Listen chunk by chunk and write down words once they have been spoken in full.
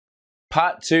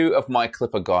Part 2 of my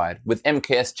Klipper guide with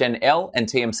MKS Gen L and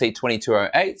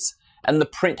TMC2208s and the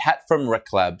Printhat from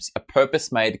Wrecklabs, a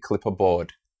purpose-made Klipper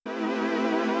board.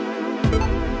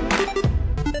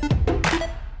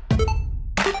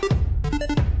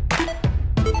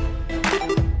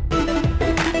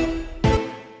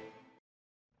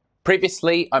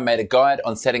 Previously, I made a guide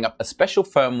on setting up a special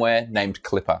firmware named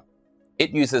Klipper.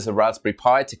 It uses a Raspberry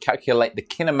Pi to calculate the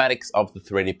kinematics of the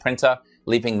 3D printer,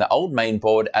 leaving the old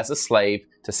mainboard as a slave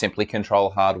to simply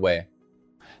control hardware.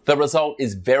 The result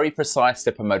is very precise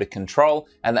stepper motor control,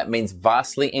 and that means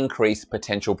vastly increased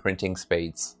potential printing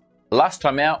speeds. Last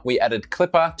time out, we added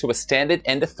Klipper to a standard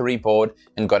Ender 3 board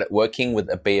and got it working with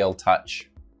a BL Touch.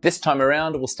 This time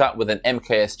around, we'll start with an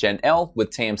MKS Gen L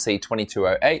with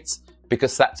TMC2208s,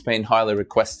 because that's been highly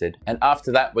requested. And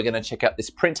after that, we're going to check out this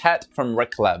Printhat from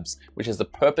Wrecklabs, which is a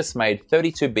purpose-made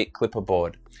 32-bit Klipper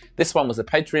board. This one was a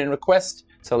Patreon request,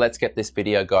 so let's get this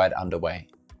video guide underway.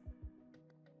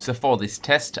 So for this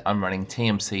test, I'm running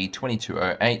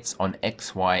TMC2208s on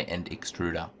X, Y, and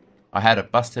extruder. I had a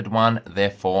busted one,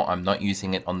 therefore I'm not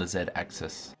using it on the Z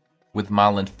axis. With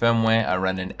Marlin firmware, I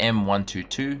ran an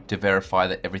M122 to verify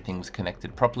that everything was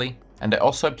connected properly. And I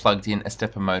also plugged in a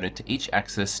stepper motor to each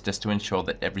axis just to ensure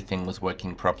that everything was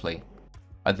working properly.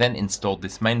 I then installed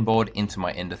this mainboard into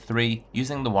my Ender 3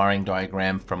 using the wiring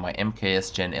diagram from my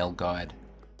MKS Gen L guide.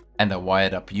 And I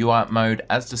wired up UART mode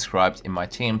as described in my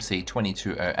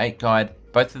TMC2208 guide.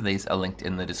 Both of these are linked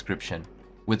in the description.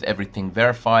 With everything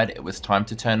verified, it was time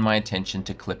to turn my attention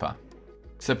to Klipper.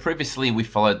 So previously we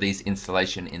followed these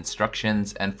installation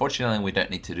instructions, and fortunately we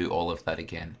don't need to do all of that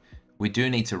again. We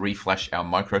do need to reflash our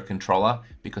microcontroller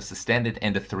because the standard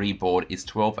Ender 3 board is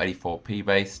 1284p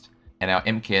based and our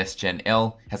MKS Gen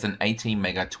L has an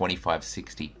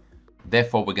ATmega2560.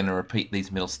 Therefore, we're going to repeat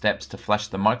these middle steps to flash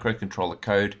the microcontroller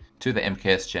code to the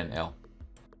MKS Gen L.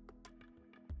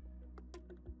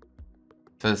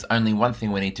 So there's only one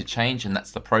thing we need to change, and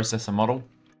that's the processor model.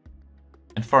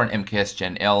 And for an MKS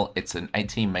Gen L, it's an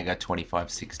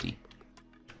ATmega2560.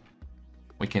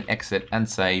 We can exit and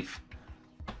save.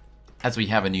 As we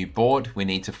have a new board, we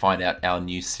need to find out our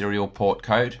new serial port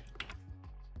code.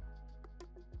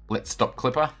 Let's stop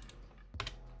Klipper.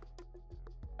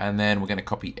 And then we're going to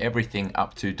copy everything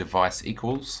up to device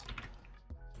equals.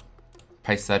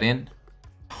 Paste that in.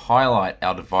 Highlight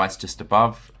our device just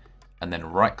above. And then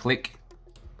right click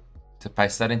to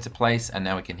paste that into place. And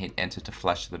now we can hit enter to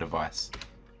flash the device.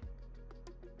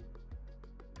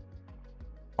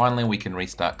 Finally, we can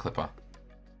restart Klipper.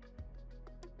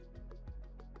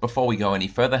 Before we go any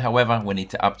further, however, we need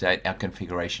to update our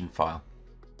configuration file.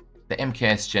 The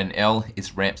MKS Gen L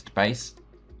is ramps based,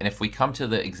 and if we come to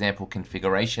the example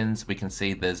configurations, we can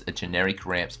see there's a generic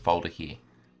ramps folder here.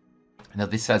 Now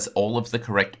this has all of the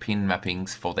correct pin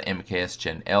mappings for the MKS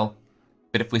Gen L,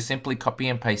 but if we simply copy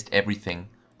and paste everything,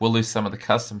 we'll lose some of the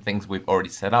custom things we've already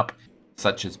set up,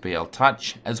 such as BL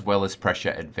Touch, as well as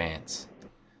Pressure Advance.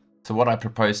 So what I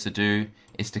propose to do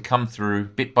is to come through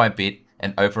bit by bit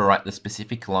and overwrite the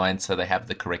specific lines so they have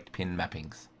the correct pin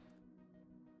mappings.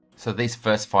 So these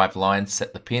first 5 lines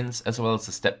set the pins as well as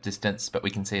the step distance, but we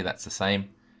can see that's the same.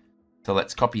 So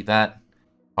let's copy that,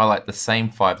 highlight the same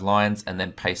 5 lines and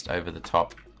then paste over the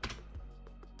top.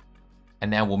 And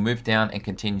now we'll move down and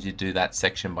continue to do that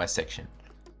section by section.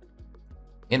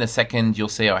 In a second, you'll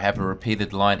see I have a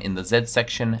repeated line in the Z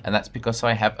section, and that's because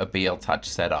I have a BL Touch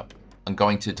set up. I'm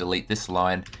going to delete this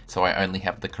line so I only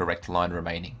have the correct line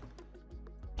remaining.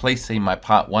 Please see my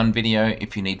part 1 video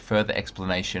if you need further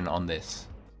explanation on this.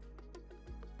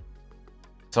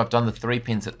 So I've done the 3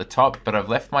 pins at the top, but I've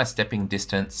left my stepping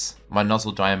distance, my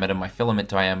nozzle diameter, my filament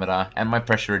diameter, and my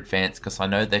pressure advance because I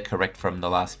know they're correct from the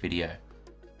last video.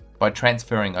 By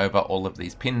transferring over all of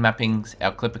these pin mappings,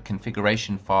 our Klipper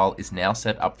configuration file is now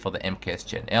set up for the MKS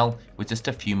Gen L with just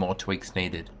a few more tweaks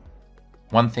needed.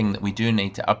 One thing that we do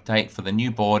need to update for the new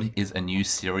board is a new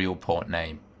serial port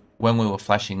name. When we were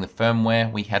flashing the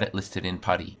firmware, we had it listed in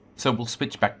PuTTY. So we'll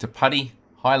switch back to PuTTY,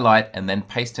 highlight, and then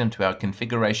paste into our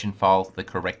configuration file the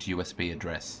correct USB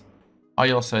address.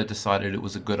 I also decided it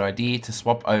was a good idea to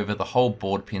swap over the whole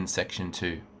board pin section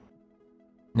too.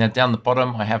 Now down the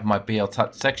bottom, I have my BL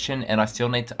Touch section, and I still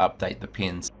need to update the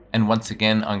pins. And once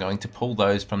again, I'm going to pull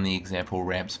those from the example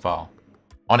ramps file.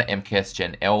 On an MKS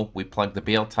Gen L, we plug the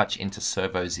BL Touch into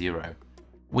servo 0.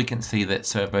 We can see that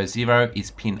servo 0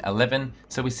 is pin 11,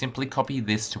 so we simply copy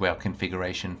this to our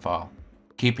configuration file,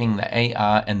 keeping the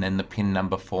AR and then the pin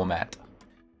number format.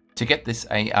 To get this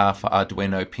AR for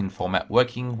Arduino pin format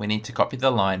working, we need to copy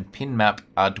the line pin map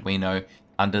Arduino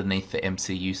underneath the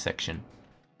MCU section.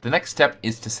 The next step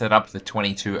is to set up the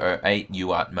 2208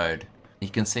 UART mode. You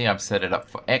can see I've set it up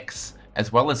for X,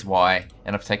 as well as Y,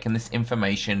 and I've taken this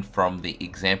information from the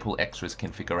example extras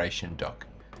configuration doc.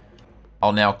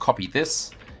 I'll now copy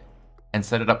this and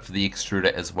set it up for the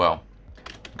extruder as well.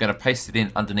 I'm going to paste it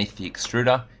in underneath the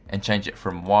extruder and change it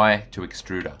from Y to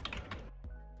extruder.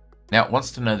 Now it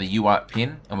wants to know the UART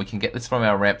pin, and we can get this from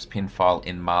our ramps pin file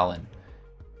in Marlin.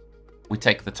 We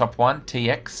take the top one,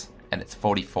 TX, and it's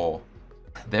 44.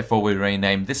 Therefore we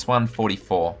rename this one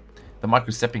 44. The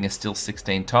microstepping is still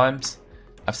 16 times.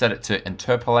 I've set it to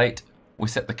interpolate. We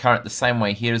set the current the same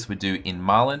way here as we do in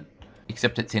Marlin,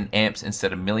 except it's in amps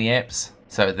instead of milliamps.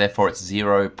 So therefore it's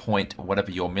 0.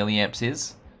 Whatever your milliamps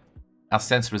is. Our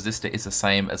sense resistor is the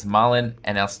same as Marlin,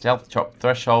 and our stealth chop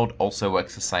threshold also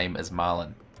works the same as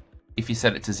Marlin. If you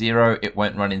set it to 0, it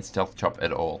won't run in stealth chop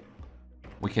at all.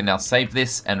 We can now save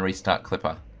this and restart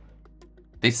Klipper.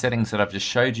 These settings that I've just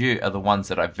showed you are the ones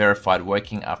that I've verified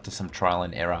working after some trial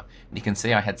and error. And you can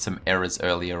see I had some errors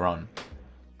earlier on.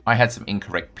 I had some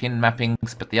incorrect pin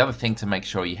mappings, but the other thing to make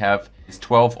sure you have is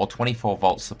 12 or 24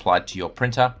 volts supplied to your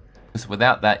printer, because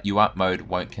without that UART mode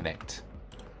won't connect.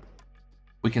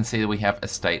 We can see that we have a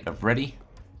state of ready.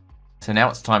 So now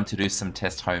it's time to do some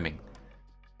test homing.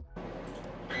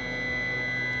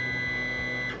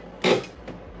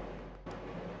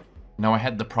 Now I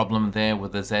had the problem there where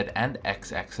the Z and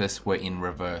X axis were in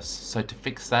reverse. So to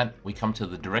fix that, we come to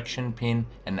the direction pin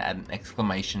and add an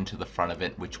exclamation to the front of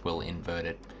it, which will invert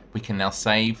it. We can now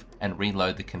save and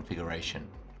reload the configuration.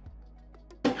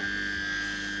 The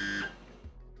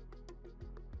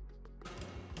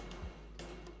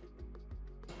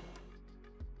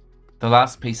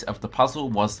last piece of the puzzle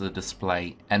was the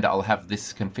display, and I'll have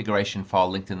this configuration file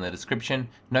linked in the description.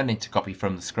 No need to copy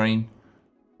from the screen.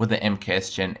 With the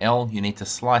MKS Gen L, you need to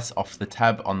slice off the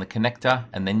tab on the connector,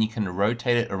 and then you can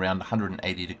rotate it around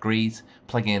 180 degrees,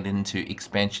 plugging it into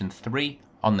expansion 3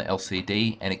 on the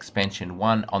LCD and expansion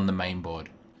 1 on the mainboard.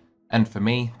 And for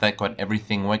me, that got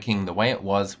everything working the way it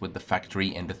was with the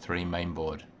factory Ender 3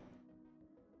 mainboard.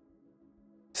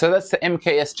 So that's the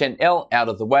MKS Gen L out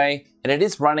of the way, and it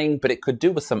is running, but it could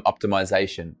do with some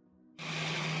optimization.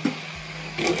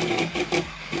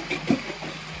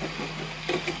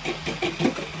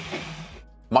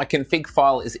 My config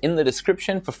file is in the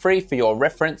description for free for your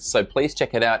reference, so please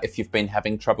check it out if you've been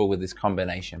having trouble with this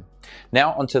combination.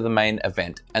 Now onto the main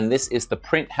event, and this is the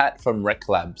Printhat from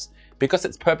Wrecklabs. Because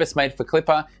it's purpose made for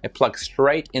Klipper, it plugs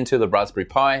straight into the Raspberry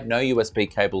Pi, no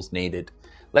USB cables needed.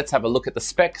 Let's have a look at the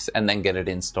specs and then get it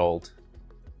installed.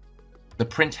 The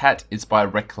Printhat is by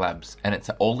Wrecklabs, and it's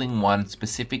an all-in-one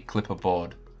specific Klipper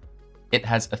board. It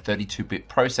has a 32-bit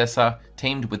processor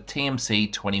teamed with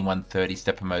TMC2208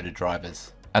 stepper motor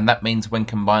drivers. And that means when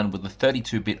combined with the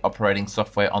 32-bit operating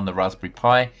software on the Raspberry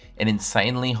Pi, an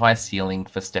insanely high ceiling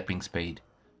for stepping speed.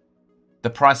 The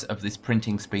price of this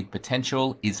printing speed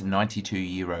potential is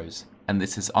 €92, and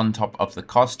this is on top of the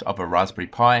cost of a Raspberry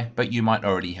Pi, but you might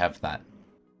already have that.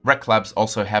 Wrecklabs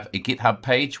also have a GitHub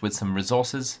page with some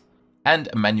resources, and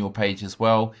a manual page as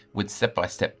well with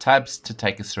step-by-step tabs to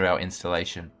take us through our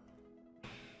installation.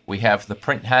 We have the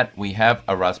Printhat, we have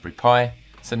a Raspberry Pi,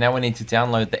 so now we need to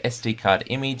download the SD card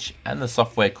image and the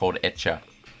software called Etcher.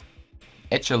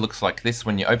 Etcher looks like this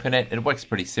when you open it. It works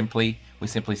pretty simply. We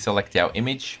simply select our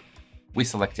image, we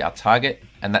select our target,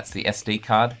 and that's the SD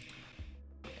card.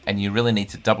 And you really need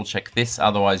to double check this,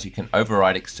 otherwise you can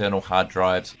override external hard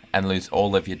drives and lose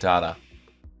all of your data.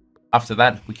 After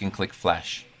that, we can click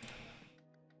Flash.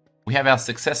 We have our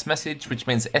success message, which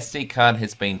means the SD card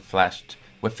has been flashed.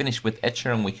 We're finished with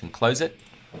Etcher and we can close it.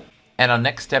 And our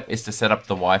next step is to set up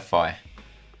the Wi-Fi.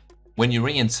 When you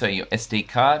reinsert your SD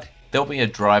card, there'll be a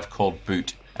drive called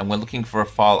boot, and we're looking for a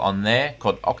file on there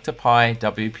called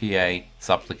octopi.wpa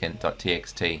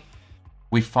supplicant.txt.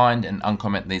 We find and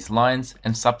uncomment these lines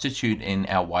and substitute in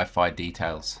our Wi-Fi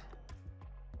details.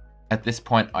 At this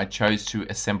point, I chose to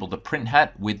assemble the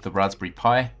Printhat with the Raspberry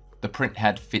Pi. The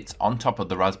Printhat fits on top of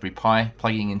the Raspberry Pi,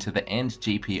 plugging into the end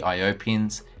GPIO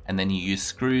pins, and then you use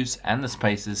screws and the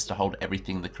spacers to hold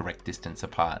everything the correct distance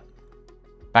apart.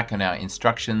 Back on our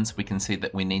instructions, we can see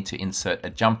that we need to insert a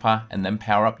jumper and then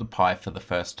power up the Pi for the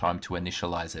first time to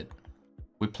initialize it.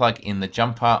 We plug in the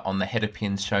jumper on the header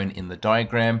pins shown in the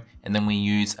diagram, and then we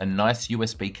use a nice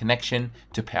USB connection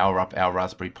to power up our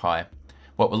Raspberry Pi.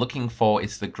 What we're looking for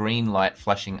is the green light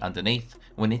flashing underneath.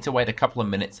 We need to wait a couple of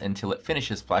minutes until it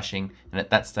finishes flashing, and at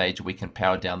that stage we can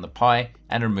power down the Pi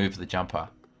and remove the jumper.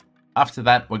 After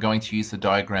that, we're going to use the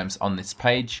diagrams on this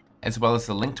page, as well as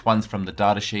the linked ones from the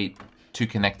datasheet, to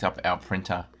connect up our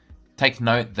printer. Take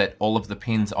note that all of the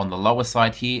pins on the lower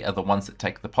side here are the ones that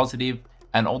take the positive,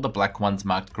 and all the black ones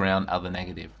marked ground are the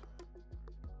negative.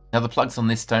 Now the plugs on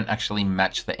this don't actually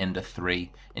match the Ender 3,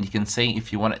 and you can see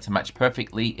if you want it to match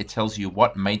perfectly, it tells you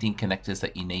what mating connectors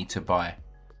that you need to buy.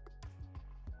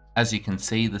 As you can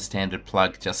see, the standard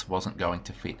plug just wasn't going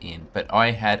to fit in, but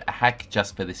I had a hack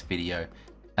just for this video,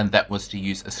 and that was to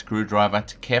use a screwdriver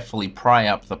to carefully pry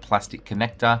up the plastic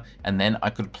connector, and then I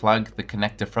could plug the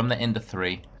connector from the Ender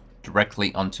 3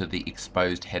 directly onto the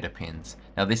exposed header pins.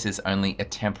 Now this is only a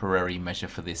temporary measure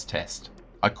for this test.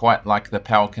 I quite like the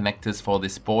power connectors for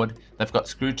this board. They've got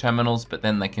screw terminals, but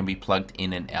then they can be plugged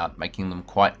in and out, making them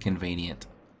quite convenient.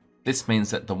 This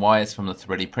means that the wires from the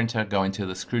 3D printer go into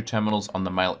the screw terminals on the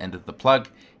male end of the plug,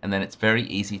 and then it's very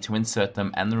easy to insert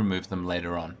them and remove them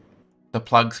later on. The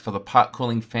plugs for the part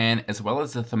cooling fan as well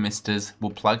as the thermistors will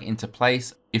plug into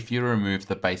place if you remove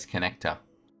the base connector.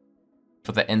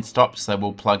 For the end stops, they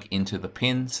will plug into the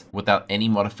pins without any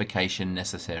modification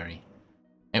necessary.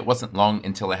 It wasn't long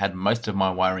until I had most of my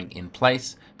wiring in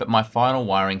place, but my final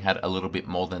wiring had a little bit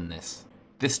more than this.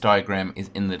 This diagram is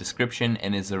in the description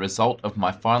and is a result of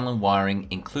my final wiring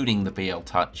including the BL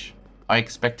Touch. I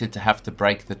expected to have to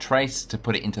break the trace to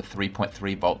put it into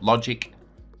 3.3 volt logic,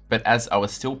 but as I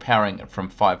was still powering it from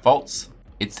 5 volts,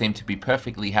 it seemed to be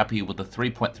perfectly happy with the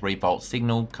 3.3 volt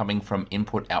signal coming from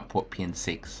input-output pin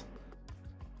 6.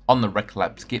 On the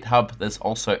Wrecklabs GitHub, there's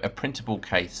also a printable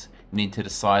case. You need to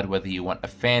decide whether you want a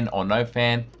fan or no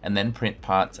fan, and then print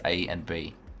parts A and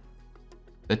B.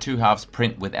 The two halves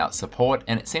print without support,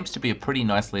 and it seems to be a pretty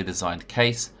nicely designed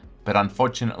case, but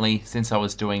unfortunately, since I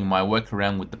was doing my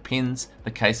workaround with the pins,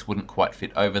 the case wouldn't quite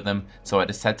fit over them, so I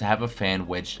just had to have a fan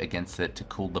wedged against it to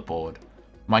cool the board.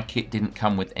 My kit didn't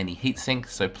come with any heatsink,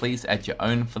 so please add your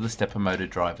own for the stepper motor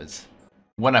drivers.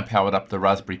 When I powered up the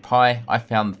Raspberry Pi, I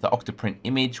found that the Octoprint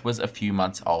image was a few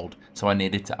months old, so I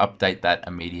needed to update that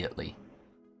immediately.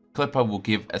 Klipper will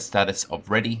give a status of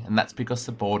ready, and that's because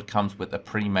the board comes with a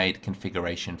pre-made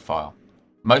configuration file.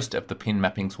 Most of the pin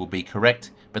mappings will be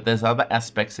correct, but there's other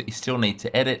aspects that you still need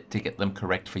to edit to get them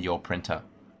correct for your printer.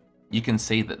 You can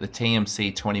see that the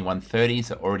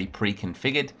TMC2130s are already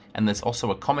pre-configured, and there's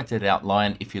also a commented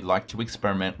outline if you'd like to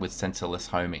experiment with sensorless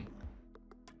homing.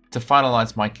 To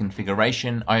finalize my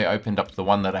configuration, I opened up the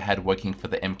one that I had working for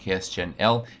the MKS Gen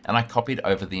L, and I copied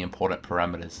over the important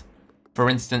parameters. For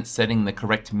instance, setting the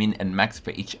correct min and max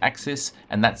for each axis,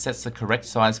 and that sets the correct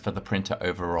size for the printer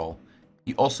overall.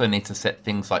 You also need to set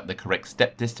things like the correct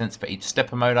step distance for each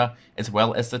stepper motor, as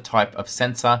well as the type of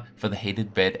sensor for the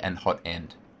heated bed and hot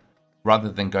end. Rather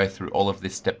than go through all of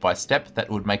this step by step, that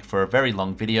would make for a very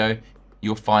long video.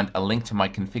 You'll find a link to my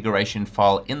configuration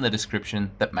file in the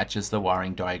description that matches the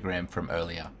wiring diagram from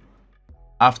earlier.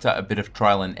 After a bit of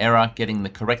trial and error getting the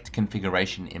correct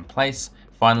configuration in place,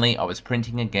 finally I was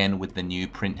printing again with the new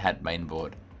Printhat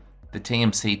mainboard. The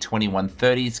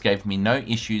TMC2130s gave me no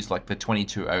issues like the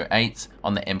 2208s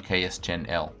on the MKS Gen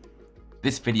L.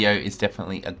 This video is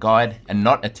definitely a guide and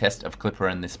not a test of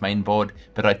Klipper and this mainboard,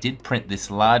 but I did print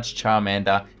this large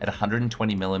Charmander at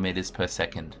 120mm per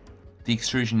second. The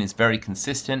extrusion is very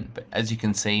consistent, but as you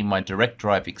can see, my direct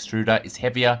drive extruder is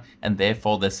heavier and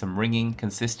therefore there's some ringing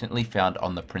consistently found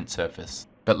on the print surface.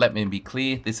 But let me be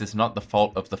clear, this is not the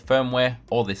fault of the firmware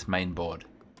or this mainboard.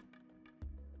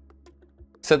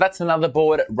 So that's another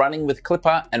board running with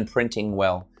Klipper and printing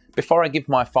well. Before I give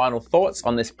my final thoughts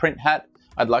on this Printhat,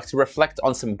 I'd like to reflect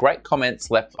on some great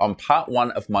comments left on part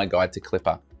 1 of my guide to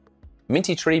Klipper.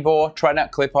 Minty Treebor tried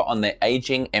out Klipper on their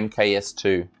aging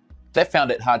MKS2. They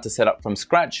found it hard to set up from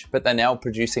scratch, but they're now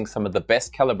producing some of the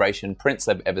best calibration prints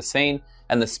they've ever seen,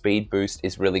 and the speed boost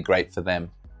is really great for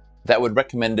them. They would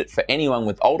recommend it for anyone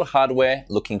with older hardware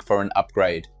looking for an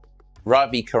upgrade.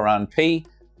 Ravi Karan P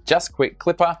just quit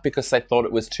Klipper because they thought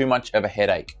it was too much of a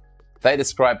headache. They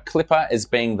describe Klipper as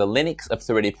being the Linux of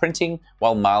 3D printing,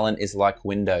 while Marlin is like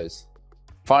Windows.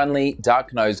 Finally,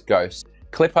 Dark Nose Ghost.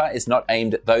 Klipper is not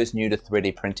aimed at those new to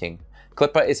 3D printing.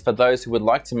 Klipper is for those who would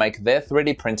like to make their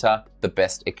 3D printer the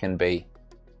best it can be.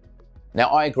 Now,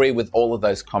 I agree with all of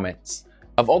those comments.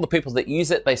 Of all the people that use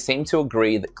it, they seem to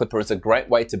agree that Klipper is a great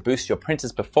way to boost your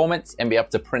printer's performance and be able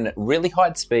to print at really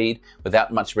high speed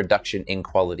without much reduction in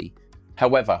quality.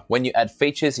 However, when you add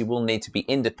features, you will need to be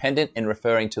independent in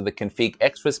referring to the config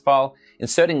extras file,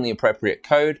 inserting the appropriate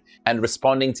code, and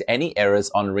responding to any errors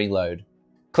on reload.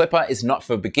 Klipper is not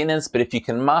for beginners, but if you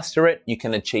can master it, you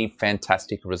can achieve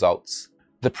fantastic results.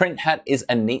 The Printhat is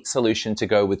a neat solution to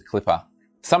go with Klipper.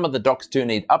 Some of the docs do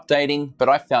need updating, but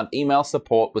I found email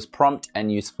support was prompt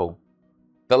and useful.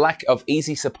 The lack of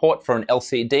easy support for an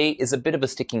LCD is a bit of a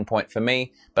sticking point for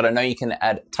me, but I know you can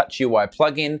add Touch UI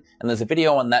plugin, and there's a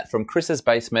video on that from Chris's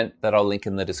basement that I'll link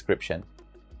in the description.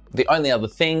 The only other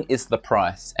thing is the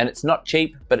price, and it's not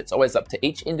cheap, but it's always up to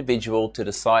each individual to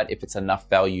decide if it's enough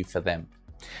value for them.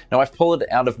 Now I've pulled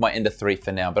it out of my Ender 3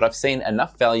 for now, but I've seen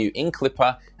enough value in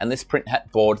Klipper and this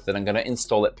Printhat board that I'm going to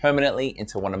install it permanently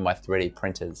into one of my 3D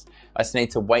printers. I just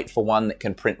need to wait for one that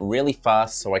can print really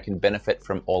fast so I can benefit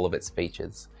from all of its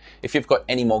features. If you've got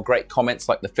any more great comments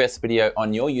like the first video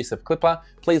on your use of Klipper,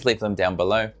 please leave them down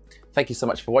below. Thank you so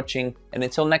much for watching, and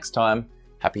until next time,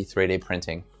 happy 3D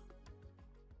printing.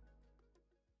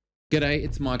 G'day,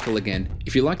 it's Michael again.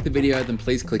 If you like the video, then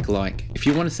please click like. If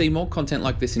you want to see more content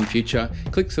like this in future,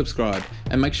 click subscribe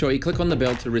and make sure you click on the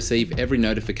bell to receive every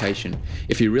notification.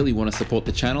 If you really want to support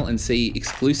the channel and see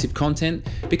exclusive content,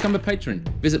 become a patron.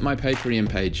 Visit my Patreon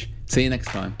page. See you next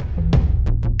time.